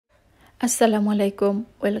আসসালামু আলাইকুম,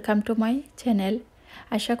 welcome to my channel.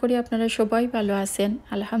 আশা করি আপনারা সবাই ভালো আছেন।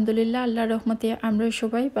 আলহামদুলিল্লাহ, আল্লাহর রহমতে আমরা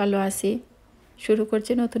সবাই ভালো আছি। শুরু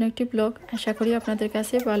করছি নতুন একটি ব্লগ। আশা করি আপনাদের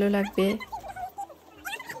কাছে ভালো লাগবে।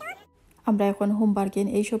 আমরা এখন হোমবার্গেন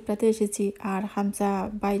এই সপ্তাহে এসেছি, আর হামজা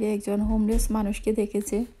বাইরে একজন হোমলেস মানুষকে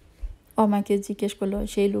দেখেছে। আমাকে জিজ্ঞেস করলো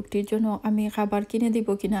সেই লোকটির জন্য আমি খাবার কিনে দিব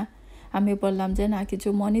কিনা। আমি বললাম যে না, কিছু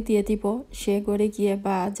মনে দিয়ে দিব, সে ঘরে গিয়ে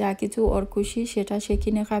বা যা কিছু ওর খুশি সেটা সে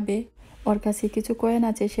কিনে খাবে। ওর কাছে কিছু কয়েন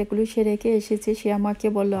আছে, সেগুলো সে রেখে এসেছে। সে আমাকে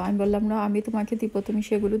বললো, আমি বললাম না, আমি তোমাকে দিব, তুমি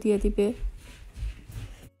সেগুলো দিয়ে দিবে।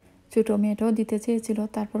 ছোটো মেয়েটাও দিতে চেয়েছিল,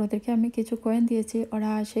 তারপর ওদেরকে আমি কিছু কয়েন দিয়েছি,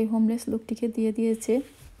 ওরা সেই হোমলেস লোকটিকে দিয়ে দিয়েছে।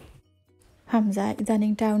 হামজা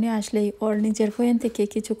ইদানিং টাউনে আসলেই ওর নিজের কয়েন থেকে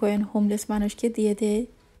কিছু কয়েন হোমলেস মানুষকে দিয়ে দেয়।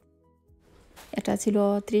 এটা ছিল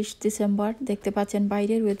 30 ডিসেম্বর। দেখতে পাচ্ছেন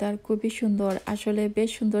বাইরের ওয়েদার খুবই সুন্দর, আসলে বেশ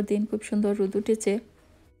সুন্দর দিন, খুব সুন্দর রোদ উঠেছে।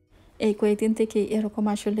 এই কয়েকদিন থেকে এরকম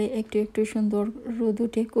আসলে একটু একটু সুন্দর রোদ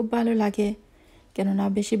উঠে খুব ভালো লাগে, কেননা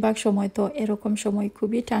বেশিরভাগ সময় তো এরকম সময়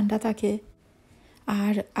খুবই ঠান্ডা থাকে।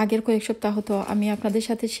 আর আগের কয়েক সপ্তাহ তো আমি আপনাদের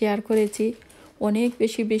সাথে শেয়ার করেছি অনেক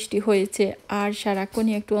বেশি বৃষ্টি হয়েছে, আর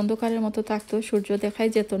সারাক্ষণই একটু অন্ধকারের মতো থাকতো, সূর্য দেখাই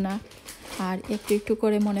যেত না, আর একটু একটু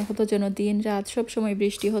করে মনে হতো যেন দিন রাত সব সময়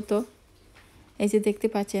বৃষ্টি হতো। এই যে দেখতে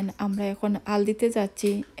পাচ্ছেন, আমরা এখন আলদিতে যাচ্ছি।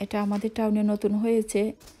 এটা আমাদের টাউনে নতুন হয়েছে,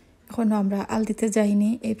 এখনও আমরা আলদিতে যাইনি,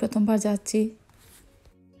 এই প্রথমবার যাচ্ছি।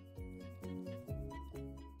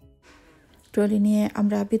 ট্রলি নিয়ে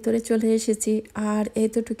আমরা ভিতরে চলে এসেছি, আর এই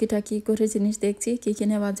তো টুকিটাকি করে জিনিস দেখছি কী কী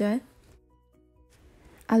নেওয়া যায়।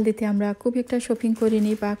 আলদিতে আমরা খুব একটা শপিং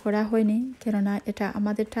করিনি বা করা হয়নি, কেননা এটা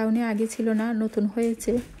আমাদের টাউনে আগে ছিল না, নতুন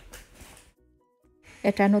হয়েছে।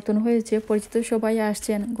 এটা নতুন হয়েছে, পরিচিত সবাই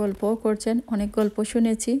আসছেন, গল্পও করছেন, অনেক গল্প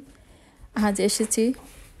শুনেছি, আজ এসেছি।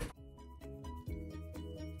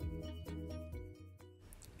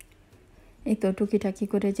 এই তো টুকিটাকি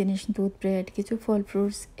করে জিনিস, দুধ, ব্রেড, কিছু ফল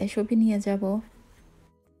ফ্রুটস এসবই নিয়ে যাব।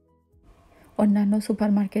 অন্যান্য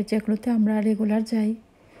সুপার মার্কেট যেগুলোতে আমরা রেগুলার যাই,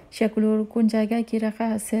 সেগুলোর কোন জায়গায় কী রাখা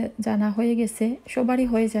আছে জানা হয়ে গেছে, সবারই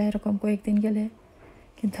হয়ে যায় এরকম কয়েকদিন গেলে,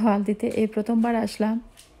 কিন্তু আলদিতে এই প্রথমবার আসলাম।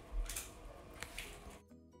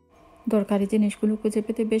 দরকারি জিনিসগুলো খুঁজে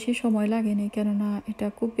পেতে বেশি সময় লাগেনি, কেননা এটা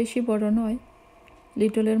খুব বেশি বড় নয়,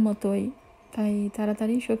 লিটলের মতোই, তাই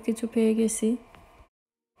তাড়াতাড়ি সব কিছু পেয়ে গেছি।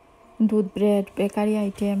 দুধ, ব্রেড, বেকারি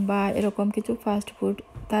আইটেম বা এরকম কিছু ফাস্ট ফুড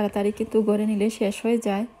তাড়াতাড়ি কিন্তু ঘরে নিলে শেষ হয়ে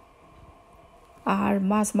যায়, আর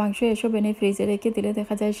মাছ মাংস এসব এনে ফ্রিজে রেখে দিলে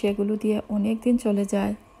দেখা যায় সেগুলো দিয়ে অনেক দিন চলে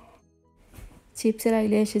যায়। চিপসের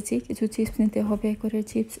আইলে এসেছি, কিছু চিপস নিতে হবে, করে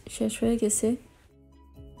চিপস শেষ হয়ে গেছে।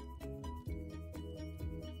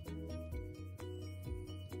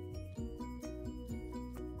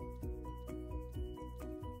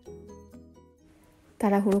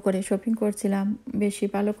 তাড়াহুড়ো করে শপিং করছিলাম, বেশি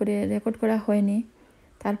ভালো করে রেকর্ড করা হয়নি,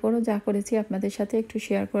 তারপরও যা করেছি আপনাদের সাথে একটু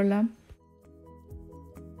শেয়ার করলাম।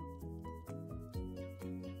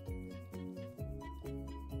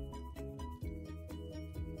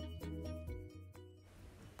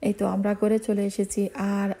 এই তো আমরা ঘরে চলে এসেছি,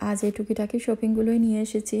 আর আজ এই টুকিটাকি শপিংগুলোই নিয়ে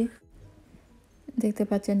এসেছি। দেখতে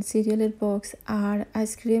পাচ্ছেন সিরিয়ালের বক্স আর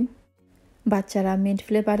আইসক্রিম। বাচ্চারা মিন্ট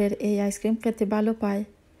ফ্লেভারের এই আইসক্রিম খেতে ভালো পায়,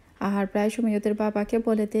 আর প্রায় সময় ওদের বাবাকে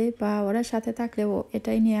বলে দেয় বা ওরা সাথে থাকলেও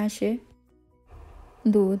এটাই নিয়ে আসে।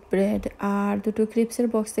 দুধ, ব্রেড আর দুটো ক্রিপসের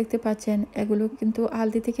বক্স দেখতে পাচ্ছেন, এগুলো কিন্তু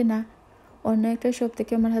আলদি থেকে না, অন্য একটা শপ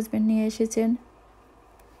থেকে আমার হাজব্যান্ড নিয়ে এসেছেন।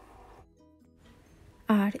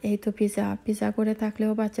 আর এই তো পিৎজা করে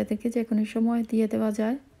থাকলেও বাচ্চাদেরকে যে কোনো সময় দিয়ে দেওয়া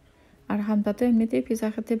যায়, আর হামদা তো এমনিতেই পিৎজা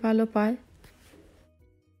খেতে ভালো পায়।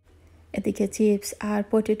 এদিকে চিপস আর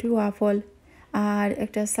পটেটো ওয়াফল আর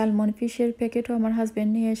একটা সালমন ফিশের প্যাকেটও আমার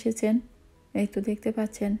হাজব্যান্ড নিয়ে এসেছেন, এই তো দেখতে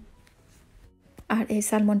পাচ্ছেন। আর এই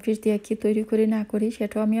সালমন ফিশ দিয়ে কি তৈরি করি না করি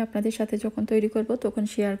সেটাও আমি আপনাদের সাথে যখন তৈরি করব তখন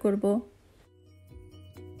শেয়ার করব।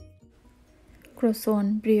 ক্রোসন,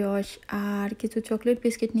 ব্রিওশ আর কিছু চকলেট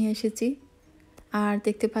বিস্কিট নিয়ে এসেছি, আর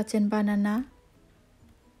দেখতে পাচ্ছেন বানানা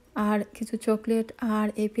আর কিছু চকলেট, আর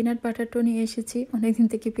এই পিনাট বাটারটাও নিয়ে এসেছি, অনেকদিন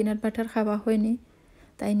থেকে পিনাট বাটার খাওয়া হয়নি,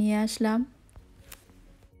 তাই নিয়ে আসলাম।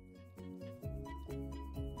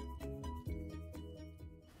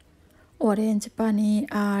 অরেঞ্জ, পানি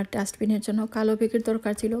আর ডাস্টবিনের জন্য কালো ব্যাগের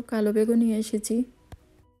দরকার ছিল, কালো ব্যাগও নিয়ে এসেছি।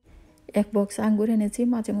 এক বক্স আঙ্গুর এনেছি,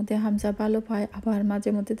 মাঝে মধ্যে হামজা ভালো পায়, আবার মাঝে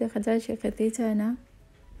মধ্যে দেখা যায় সে খেতেই চায় না।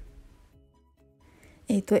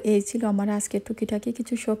 এই তো এই ছিল আমার আজকের টুকিটাকি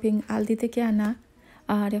কিছু শপিং, আলদি থেকে আনা,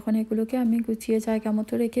 আর এখন এগুলোকে আমি গুছিয়ে জায়গা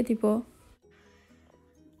মতো রেখে দিব।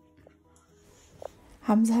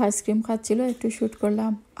 হামজা আইসক্রিম খাচ্ছিল, একটু শ্যুট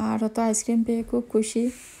করলাম, আর তো আইসক্রিম পেয়ে খুব খুশি,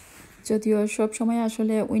 যদিও সব সময়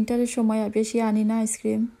আসলে উইন্টারের সময় বেশি আনি না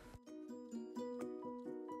আইসক্রিম।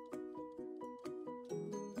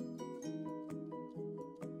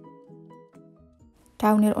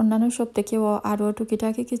 টাউনের অন্যান্য শপ থেকেও আরও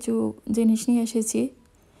টুকিটাকি কিছু জিনিস নিয়ে এসেছি।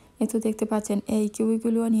 এই তো দেখতে পাচ্ছেন এই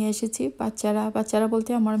কিউইগুলো নিয়ে এসেছি। বাচ্চারা বলতে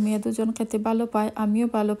আমার মেয়ে দুজন খেতে ভালো পায়, আমিও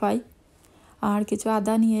ভালো পাই। আর কিছু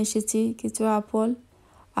আদা নিয়ে এসেছি, কিছু আপেল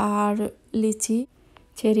আর লিচি,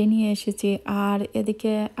 চেরি নিয়ে এসেছি। আর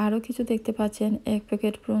এদিকে আরও কিছু দেখতে পাচ্ছেন, এক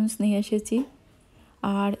প্যাকেট প্রনস নিয়ে এসেছি।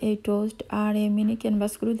 আর এই টোস্ট আর এই মিনি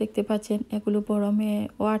ক্যানভাসগুলো দেখতে পাচ্ছেন, এগুলো বড় মেয়ে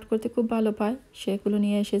ও আর্ট করতে খুব ভালো পায়, সেগুলো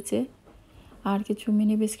নিয়ে এসেছে। আর কিছু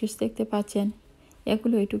মিনি বিস্কিটস দেখতে পাচ্ছেন,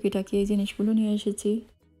 এগুলো এই টুকিটাকি এই জিনিসগুলো নিয়ে এসেছি।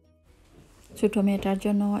 ছোটো মেয়েটার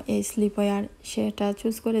জন্য এই স্লিপওয়্যার সেটা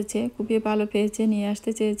চুজ করেছে, খুবই ভালো পেয়েছে, নিয়ে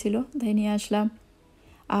আসতে চেয়েছিল, তাই নিয়ে আসলাম।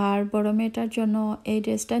 আর বড় মেয়েটার জন্য এই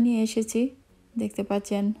ড্রেসটা নিয়ে এসেছি, দেখতে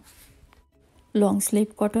পাচ্ছেন লং স্লিভ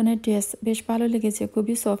কটনের ড্রেস, বেশ ভালো লেগেছে,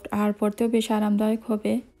 খুবই সফট আর পরতেও বেশ আরামদায়ক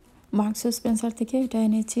হবে। মার্কস স্পেন্সার থেকে এটা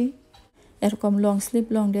এনেছি। এরকম লং স্লিভ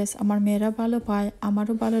লং ড্রেস আমার মেয়েরা ভালো পায়,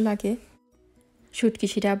 আমারও ভালো লাগে। শুটকি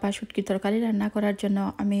শিরা বা শুটকির তরকারি রান্না করার জন্য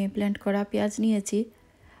আমি ব্লেন্ড করা পেঁয়াজ নিয়েছি,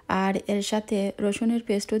 আর এর সাথে রসুনের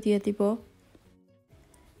পেস্টও দিয়ে দিব।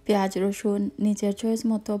 পেঁয়াজ রসুন নিজের চয়েস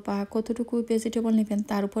মতো বা কতটুকু ভেজিটেবল নেবেন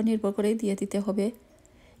তার উপর নির্ভর করেই দিয়ে দিতে হবে।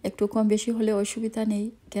 একটু কম বেশি হলে অসুবিধা নেই,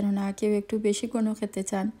 কেননা কেউ একটু বেশি ঘন খেতে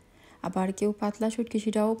চান, আবার কেউ পাতলা শুটকি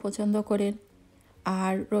শিরাও পছন্দ করেন।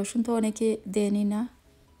 আর রসুন তো অনেকে দেনই না,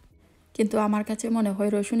 কিন্তু আমার কাছে মনে হয়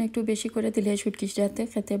রসুন একটু বেশি করে দিলে শুটকি শিরাতে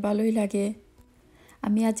খেতে ভালোই লাগে।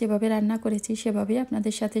 আমি আজ যেভাবে রান্না করেছি সেভাবেই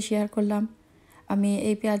আপনাদের সাথে শেয়ার করলাম। আমি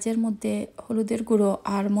এই পেঁয়াজের মধ্যে হলুদের গুঁড়ো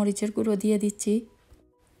আর মরিচের গুঁড়ো দিয়ে দিচ্ছি।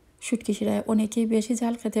 শুটকি শিরায় অনেকেই বেশি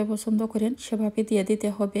ঝাল খেতে পছন্দ করেন, সেভাবে দিয়ে দিতে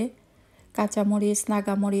হবে। কাঁচামরিচ,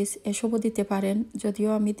 নাগামরিচ এসবও দিতে পারেন, যদিও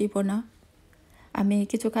আমি দিব না। আমি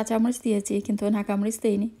কিছু কাঁচামরিচ দিয়েছি, কিন্তু নাগামরিচ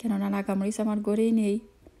দিইনি, কেননা নাগামরিচ আমার ঘরেই নেই।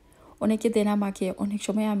 অনেকে দেন আমাকে, অনেক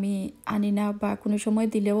সময় আমি আনি না, বা কোনো সময়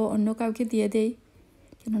দিলেও অন্য কাউকে দিয়ে দেই,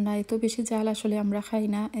 কেননা এত বেশি ঝাল আসলে আমরা খাই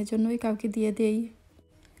না, এজন্যই কাউকে দিয়ে দেই।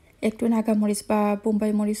 একটু নাগামরিচ বা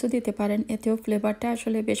বোম্বাই মরিচও দিতে পারেন, এতেও ফ্লেভারটা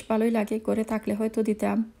আসলে বেশ ভালোই লাগে, করে থাকলে হয়তো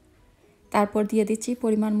দিতাম। তারপর দিয়ে দিচ্ছি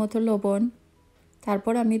পরিমাণ মতো লবণ।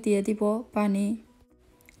 তারপর আমি দিয়ে দিব পানি।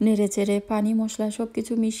 নেড়ে চেড়ে পানি মশলা সব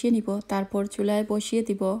কিছু মিশিয়ে নিব, তারপর চুলায় বসিয়ে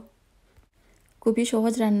দিব। খুবই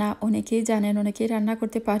সহজ রান্না, অনেকেই জানেন, অনেকেই রান্না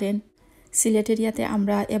করতে পারেন। সিলেট এরিয়াতে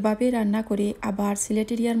আমরা এভাবেই রান্না করি, আবার সিলেট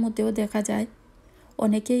এরিয়ার মধ্যেও দেখা যায়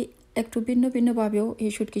অনেকেই একটু ভিন্ন ভিন্নভাবেও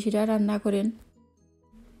এই শুটকি শিরা রান্না করেন।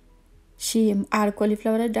 শিম আর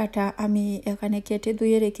কলিফ্লাওয়ারের ডাঁটা আমি এখানে কেটে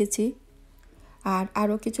ধুয়ে রেখেছি, আর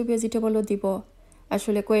আরও কিছু ভেজিটেবলও দিব।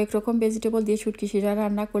 আসলে কয়েক রকম ভেজিটেবল দিয়ে শুটকি শিরা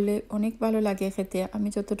রান্না করলে অনেক ভালো লাগে খেতে। আমি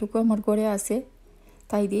যতটুকু আমার ঘরে আছে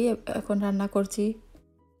তাই দিয়ে এখন রান্না করছি।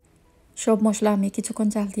 সব মশলা আমি কিছুক্ষণ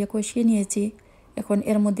জাল দিয়ে কষিয়ে নিয়েছি। এখন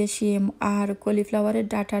এর মধ্যে শিম আর কলিফ্লাওয়ারের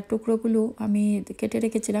ডাঁটার টুকরোগুলো আমি কেটে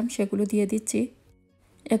রেখেছিলাম সেগুলো দিয়ে দিচ্ছি।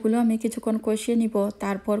 এগুলো আমি কিছুক্ষণ কষিয়ে নিব,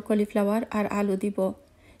 তারপর কলিফ্লাওয়ার আর আলু দিব।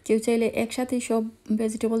 কেউ চাইলে একসাথেই সব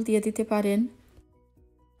ভেজিটেবল দিয়ে দিতে পারেন।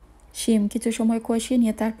 শিম কিছু সময় কষিয়ে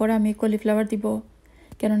নিয়ে তারপর আমি কলিফ্লাওয়ার দিব,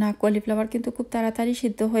 কেননা কলিফ্লাওয়ার কিন্তু খুব তাড়াতাড়ি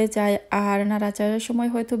সিদ্ধ হয়ে যায়, আর নাড়াচাড়ার সময়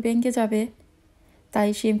হয়তো ভেঙে যাবে, তাই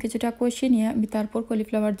শিম কিছুটা কষিয়ে নিয়ে আমি তারপর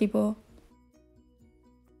কলিফ্লাওয়ার দিব।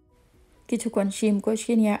 কিছুক্ষণ শিম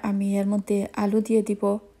কষিয়ে নিয়ে আমি এর মধ্যে আলু দিয়ে দিব,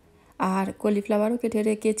 আর কলিফ্লাওয়ারও কেটে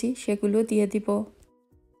রেখেছি সেগুলো দিয়ে দিব।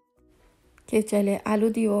 কেউ চাইলে আলু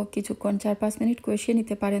দিয়েও কিছুক্ষণ 4-5 মিনিট কষিয়ে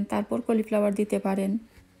নিতে পারেন, তারপর কলিফ্লাওয়ার দিতে পারেন।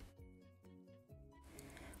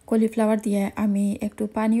 কলিফ্লাওয়ার দিয়ে আমি একটু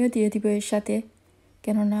পানিও দিয়ে দিব এর সাথে,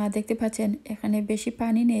 কেননা দেখতে পাচ্ছেন এখানে বেশি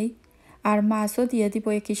পানি নেই। আর মাছও দিয়ে দিব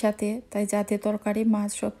একই সাথে, তাই যাতে তরকারি মাছ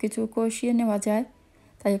সব কিছু কষিয়ে নেওয়া যায়,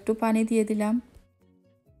 তাই একটু পানি দিয়ে দিলাম।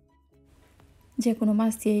 যে কোনো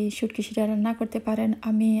মাছ দিয়ে শুটকি শিরা রান্না করতে পারেন,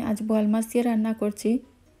 আমি আজ বোয়াল মাছ দিয়ে রান্না করছি।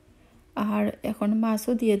 আর এখন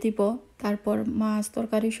মাছও দিয়ে দিব, তারপর মাছ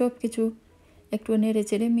তরকারি সব কিছু একটু নেড়ে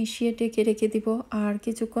চেড়ে মিশিয়ে ঢেকে রেখে দিব, আর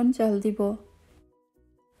কিছুক্ষণ জাল দিব।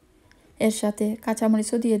 এর সাথে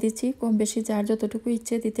কাঁচামরিচও দিয়ে দিচ্ছি, কম বেশি যার যতটুকু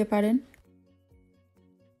ইচ্ছে দিতে পারেন।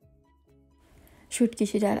 শুটকি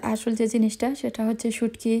শিরার আসল যে জিনিসটা সেটা হচ্ছে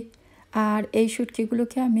শুটকি, আর এই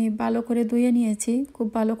শুটকিগুলোকে আমি ভালো করে ধুয়ে নিয়েছি, খুব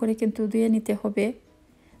ভালো করে কিন্তু ধুয়ে নিতে হবে।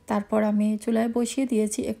 তারপর আমি চুলায় বসিয়ে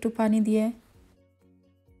দিয়েছি একটু পানি দিয়ে,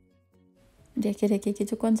 রেখে রেখে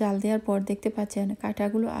কিছুক্ষণ জাল দেওয়ার পর দেখতে পাচ্ছেন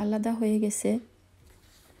কাঁটাগুলো আলাদা হয়ে গেছে।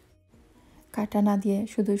 কাঁটা না দিয়ে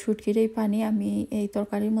শুধু শুটকির এই পানি আমি এই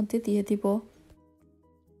তরকারির মধ্যে দিয়ে দিব।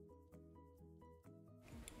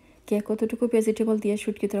 কে কতটুকু ভেজিটেবল দিয়ে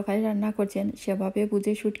শুটকি তরকারি রান্না করছেন সেভাবে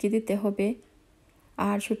বুঝে শুটকি দিতে হবে।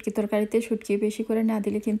 আর শুটকি তরকারিতে শুটকি বেশি করে না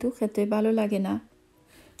দিলে কিন্তু খেতে ভালো লাগে না।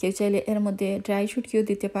 কেউ চাইলে এর মধ্যে ড্রাই শুটকিও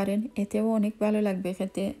দিতে পারেন, এতেও অনেক ভালো লাগবে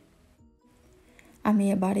খেতে। আমি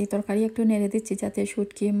এবার এই তরকারি একটু নেড়ে দিচ্ছি যাতে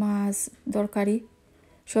শুটকি মাছ তরকারি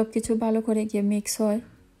সব কিছু ভালো করে গিয়ে মিক্স হয়।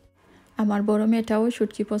 আমার বড় মেয়েটাও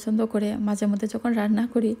শুটকি পছন্দ করে, মাঝে মধ্যে যখন রান্না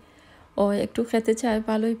করি ও একটু খেতে চায়,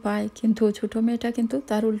 ভালোই পায়, কিন্তু ছোটো মেয়েটা কিন্তু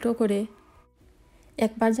তার উল্টো করে।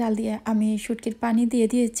 একবার জাল দিয়ে আমি শুটকির পানি দিয়ে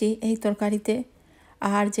দিয়েছি এই তরকারিতে,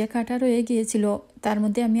 আর যে কাঁটা রয়ে গিয়েছিল তার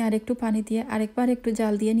মধ্যে আমি আরেকটু পানি দিয়ে আরেকবার একটু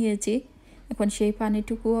জাল দিয়ে নিয়েছি। এখন সেই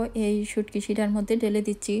পানিটুকুও এই শুটকি শিরার মধ্যে ঢেলে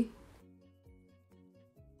দিচ্ছি।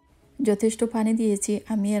 যথেষ্ট পানি দিয়েছি,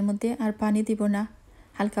 আমি এর মধ্যে আর পানি দিব না।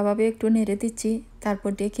 হালকাভাবে একটু নেড়ে দিচ্ছি, তারপর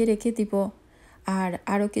ডেকে রেখে দিব। আর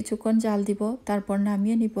আরও কিছুক্ষণ জাল দিব, তারপর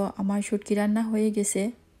নামিয়ে নিব। আমার শুটকি রান্না হয়ে গেছে।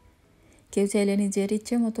 কেউ চাইলে নিজের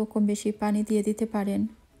ইচ্ছে মতো কম বেশি পানি দিয়ে দিতে পারেন।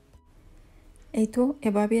 এই তো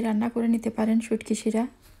এভাবেই রান্না করে নিতে পারেন শুটকি শিরা।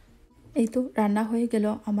 এই তো রান্না হয়ে গেল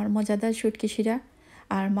আমার মজাদার শুটকি শিরা।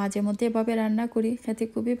 আর মাঝে মধ্যে এভাবে রান্না করি, খেতে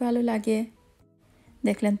খুবই ভালো লাগে।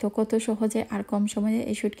 দেখলেন তো কত সহজে আর কম সময়ে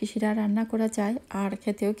এই শুটকি শিরা রান্না করা যায়, আর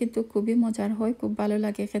খেতেও কিন্তু খুবই মজার হয়, খুব ভালো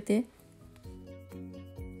লাগে খেতে।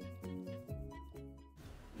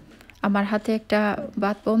 আমার হাতে একটা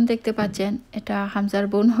বাত বোম দেখতে পাচ্ছেন, এটা হামজার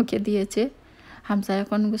বোন ওকে দিয়েছে। হামজা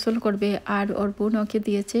এখন গোসল করবে, আর ওর বোন ওকে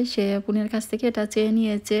দিয়েছে, সে বোনের কাছ থেকে এটা চেয়ে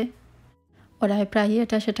নিয়েছে। ওরা প্রায়ই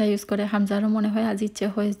এটা সেটা ইউজ করে, হামজারও মনে হয় আজ ইচ্ছে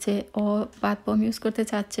হয়েছে, ও বাত বোম ইউজ করতে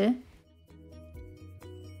চাচ্ছে।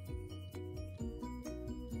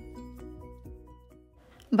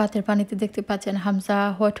 বাতের পানিতে দেখতে পাচ্ছেন হামজা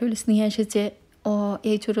হট হুইলস নিয়ে এসেছে। ও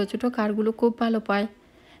এই ছোটো ছোটো কারগুলো খুব ভালো পায়,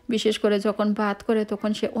 বিশেষ করে যখন ভাত করে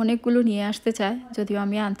তখন সে অনেকগুলো নিয়ে আসতে চায়, যদিও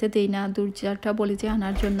আমি আনতে দেই না, দূরজাটা বলি যে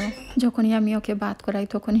আনার জন্য। যখনই আমি ওকে ভাত করাই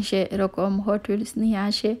তখনই সে এরকম হট হুইলস নিয়ে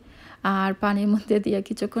আসে আর পানির মধ্যে দিয়ে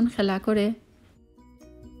কিছুক্ষণ খেলা করে।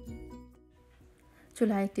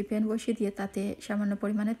 চুলায় একটি প্যান বসিয়ে দিয়ে তাতে সামান্য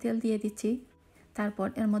পরিমাণে তেল দিয়ে দিচ্ছি। তারপর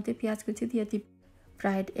এর মধ্যে পেঁয়াজ কুচি দিয়ে দিই।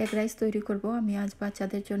 ফ্রাইড এগ রাইস তৈরি করব আমি আজ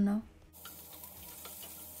বাচ্চাদের জন্য।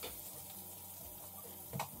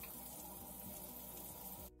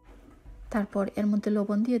 তারপর এর মধ্যে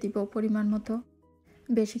লবণ দিয়ে দিব পরিমাণ মতো।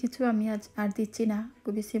 বেশি কিছু আমি আজ আর দিচ্ছি না,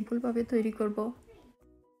 খুবই সিম্পলভাবে তৈরি করব।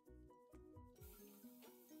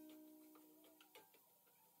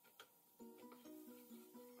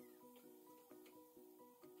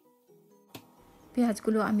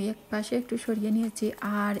 পেঁয়াজগুলো আমি এক পাশে একটু সরিয়ে নিয়েছি,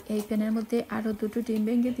 আর এই প্যানের মধ্যে আরও দুটো ডিম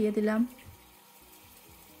ভেঙে দিয়ে দিলাম।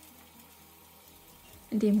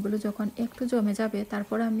 ডিমগুলো যখন একটু জমে যাবে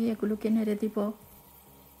তারপর আমি এগুলোকে নেড়ে দিব।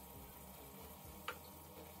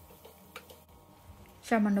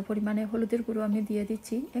 সামান্য পরিমাণে হলুদের গুঁড়ো আমি দিয়ে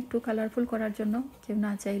দিচ্ছি একটু কালারফুল করার জন্য। কেউ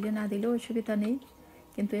না চাইলে না দিলেও অসুবিধা নেই,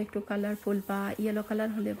 কিন্তু একটু কালারফুল বা ইয়েলো কালার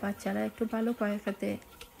হলে বাচ্চারা একটু ভালো পায় খেতে।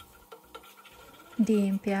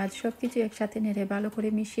 ডিম পেঁয়াজ সব কিছু একসাথে নেড়ে ভালো করে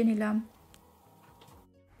মিশিয়ে নিলাম।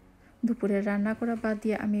 দুপুরের রান্না করা ভাত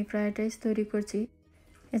দিয়ে আমি ফ্রাইড রাইস তৈরি করছি।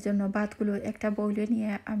 এজন্য ভাতগুলো একটা বাউলে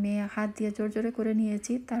নিয়ে আমি হাত দিয়ে জোর জোরে করে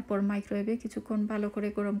নিয়েছি, তারপর মাইক্রোওয়েভে কিছুক্ষণ ভালো করে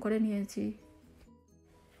গরম করে নিয়েছি।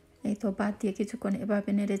 এই তো ভাত দিয়ে কিছুক্ষণ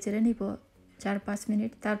এভাবে নেড়ে চেড়ে নিব 4-5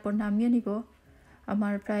 মিনিট, তারপর নামিয়ে নিব।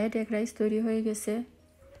 আমার ফ্রাইড এগ রাইস তৈরি হয়ে গেছে।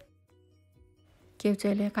 কেউ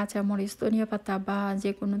চাইলে কাঁচামরিচ ধনিয়া পাতা বা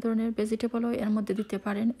যে কোনো ধরনের ভেজিটেবলও এর মধ্যে দিতে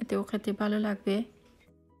পারেন, এতেও খেতে ভালো লাগবে।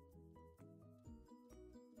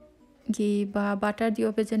 ঘি বা বাটার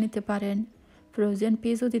দিয়েও ভেজে নিতে পারেন, ফ্রোজেন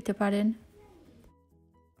পিসও দিতে পারেন।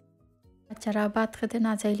 বাচ্চারা ভাত খেতে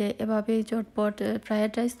না চাইলে এভাবেই ঝটপট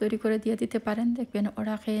ফ্রাইড রাইস তৈরি করে দিয়ে দিতে পারেন, দেখবেন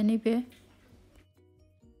ওরা খেয়ে নিবে।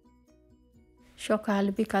 সকাল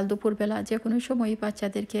বিকাল দুপুরবেলা যে কোনো সময়ই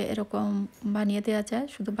বাচ্চাদেরকে এরকম বানিয়ে দেওয়া যায়,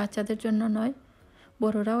 শুধু বাচ্চাদের জন্য নয়,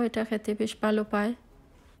 বড়রাও এটা খেতে বেশ ভালো পায়।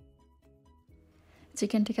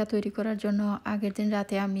 চিকেন টিক্কা তৈরি করার জন্য আগের দিন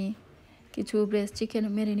রাতে আমি কিছু ব্রেস্ট চিকেন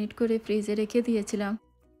ম্যারিনেট করে ফ্রিজে রেখে দিয়েছিলাম।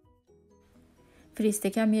 ফ্রিজ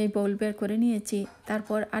থেকে আমি এই বোল বের করে নিয়েছি,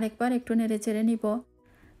 তারপর আরেকবার একটু নেড়ে চেড়ে নিব।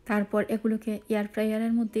 তারপর এগুলোকে এয়ার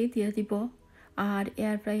ফ্রায়ারের মধ্যেই দিয়ে দিব, আর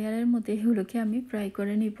এয়ার ফ্রায়ারের মধ্যে এগুলোকে আমি ফ্রাই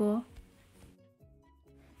করে নিব।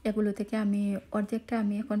 এগুলো থেকে আমি অর্ধেকটা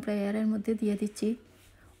আমি এখন ফ্রায়ারের মধ্যে দিয়ে দিচ্ছি।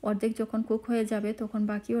 অর্ধেক যখন কুক হয়ে যাবে তখন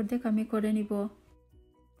বাকি অর্ধেক আমি করে নিব।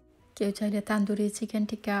 কেউ চাইলে তান্দুরি চিকেন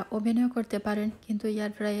টিক্কা ওভেনেও করতে পারেন, কিন্তু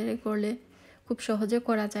এয়ার ফ্রায়ারে করলে খুব সহজে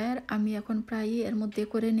করা যায়, আর আমি এখন প্রায়ই এর মধ্যে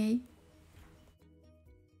করে নেই।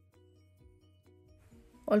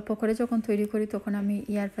 অল্প করে যখন তৈরি করি তখন আমি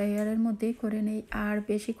এয়ার ফ্রায়ারের মধ্যেই করে নেই, আর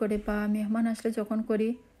বেশি করে বা মেহমান আসলে যখন করি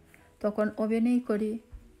তখন ওভেনেই করি।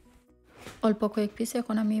 অল্প কয়েক পিস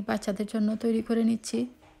এখন আমি বাচ্চাদের জন্য তৈরি করে নিচ্ছি।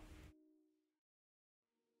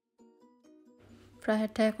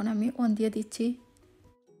 ফ্রায়ারটা এখন আমি অন দিয়ে দিচ্ছি।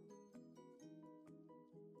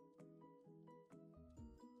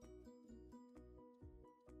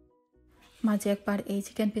 মাঝে একবার এই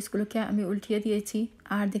চিকেন পিসগুলোকে আমি উল্টিয়ে দিয়েছি,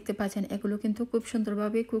 আর দেখতে পাচ্ছেন এগুলো কিন্তু খুব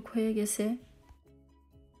সুন্দরভাবে কুক হয়ে গেছে।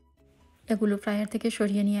 এগুলো ফ্রায়ার থেকে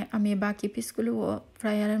সরিয়ে নিয়ে আমি বাকি পিসগুলো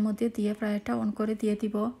ফ্রায়ারের মধ্যে দিয়ে ফ্রায়ারটা অন করে দিয়ে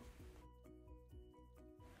দিব।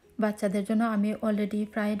 বাচ্চাদের জন্য আমি অলরেডি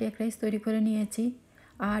ফ্রাইড এগ রাইস তৈরি করে নিয়েছি,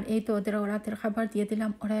 আর এই তো ওদের রাতের খাবার দিয়ে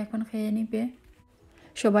দিলাম, ওরা এখন খেয়ে নিবে।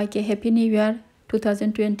 সবাইকে হ্যাপি নিউ ইয়ার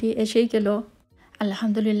 2020 এসেই গেল।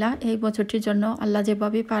 আলহামদুলিল্লাহ, এই বছরটির জন্য আল্লাহ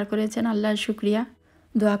যেভাবে পার করেছেন আল্লাহর শুক্রিয়া।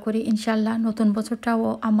 দোয়া করি ইনশাল্লাহ নতুন বছরটাও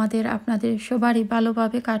আমাদের আপনাদের সবারই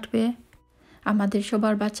ভালোভাবে কাটবে। আমাদের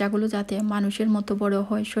সবার বাচ্চাগুলো যাতে মানুষের মতো বড়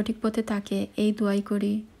হয়, সঠিক পথে থাকে, এই দোয়াই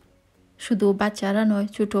করি। শুধু বাচ্চারা নয়,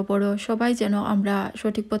 ছোট বড় সবাই যেন আমরা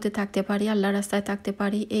সঠিক পথে থাকতে পারি, আল্লাহর রাস্তায় থাকতে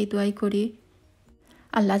পারি, এই দোয়াই করি।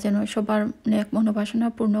 আল্লাহ যেন সবার নেক মনোবাসনা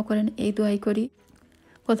পূর্ণ করেন, এই দোয়াই করি।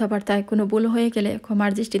 কথাবার্তায় কোনো ভুল হয়ে গেলে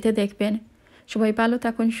ক্ষমার দৃষ্টিতে দেখবেন। সবাই ভালো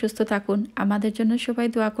থাকুন, সুস্থ থাকুন, আমাদের জন্য সবাই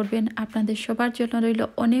দোয়া করবেন। আপনাদের সবার জন্য রইল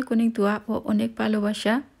অনেক অনেক দোয়া ও অনেক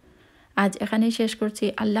ভালোবাসা। আজ এখানেই শেষ করছি।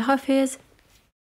 আল্লাহ হাফেজ।